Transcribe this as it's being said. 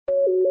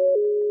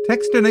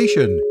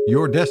Techstination,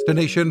 your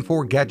destination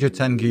for gadgets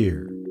and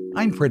gear.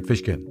 I'm Fred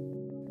Fishkin.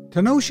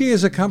 Tenoshi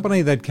is a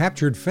company that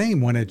captured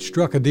fame when it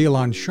struck a deal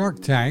on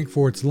Shark Tank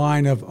for its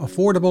line of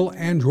affordable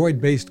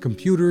Android-based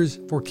computers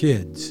for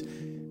kids.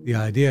 The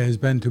idea has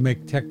been to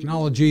make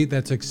technology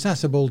that's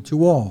accessible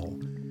to all.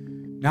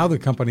 Now the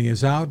company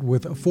is out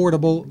with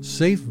affordable,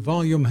 safe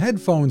volume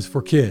headphones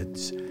for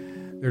kids.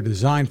 They're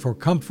designed for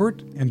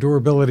comfort and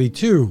durability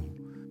too.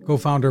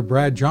 Co-founder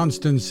Brad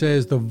Johnston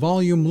says the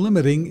volume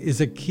limiting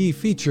is a key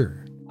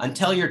feature.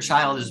 Until your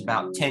child is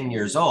about 10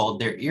 years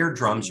old, their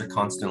eardrums are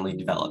constantly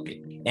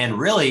developing. And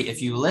really,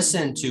 if you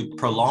listen to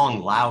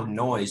prolonged loud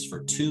noise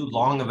for too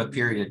long of a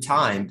period of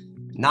time,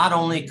 not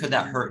only could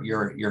that hurt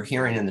your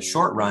hearing in the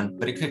short run,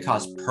 but it could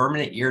cause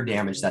permanent ear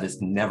damage that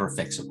is never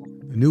fixable.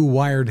 The new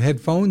wired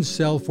headphones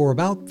sell for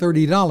about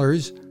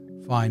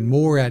 $30. Find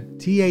more at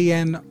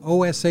TANOSHI.com.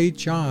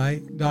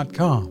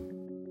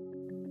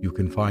 You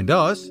can find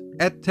us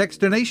at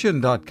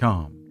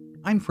Techstination.com.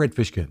 I'm Fred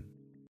Fishkin.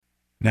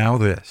 Now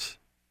this.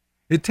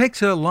 It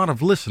takes a lot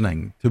of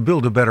listening to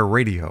build a better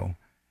radio,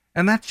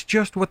 and that's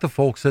just what the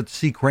folks at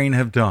C. Crane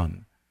have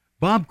done.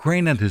 Bob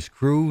Crane and his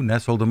crew,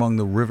 nestled among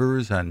the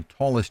rivers and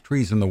tallest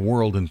trees in the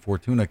world in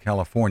Fortuna,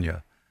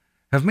 California,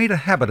 have made a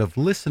habit of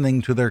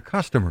listening to their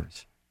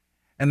customers.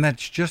 And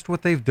that's just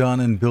what they've done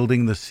in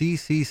building the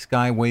CC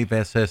Skywave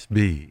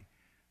SSB,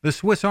 the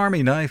Swiss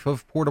Army knife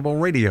of portable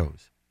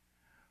radios.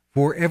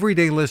 For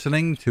everyday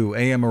listening to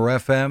AM or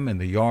FM in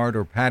the yard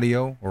or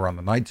patio or on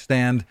the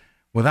nightstand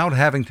without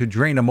having to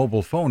drain a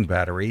mobile phone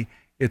battery,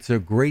 it's a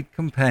great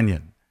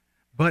companion.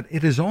 But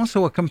it is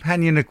also a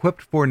companion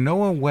equipped for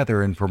NOAA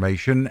weather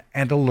information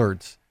and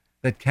alerts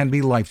that can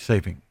be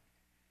life-saving.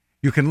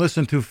 You can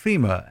listen to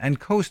FEMA and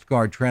Coast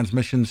Guard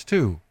transmissions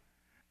too.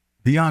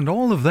 Beyond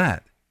all of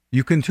that,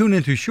 you can tune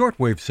into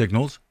shortwave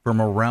signals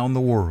from around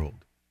the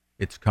world.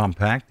 It's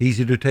compact,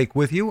 easy to take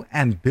with you,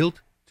 and built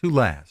to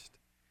last.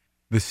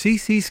 The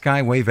CC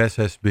Skywave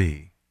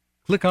SSB.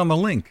 Click on the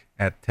link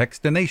at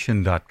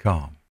Techstination.com.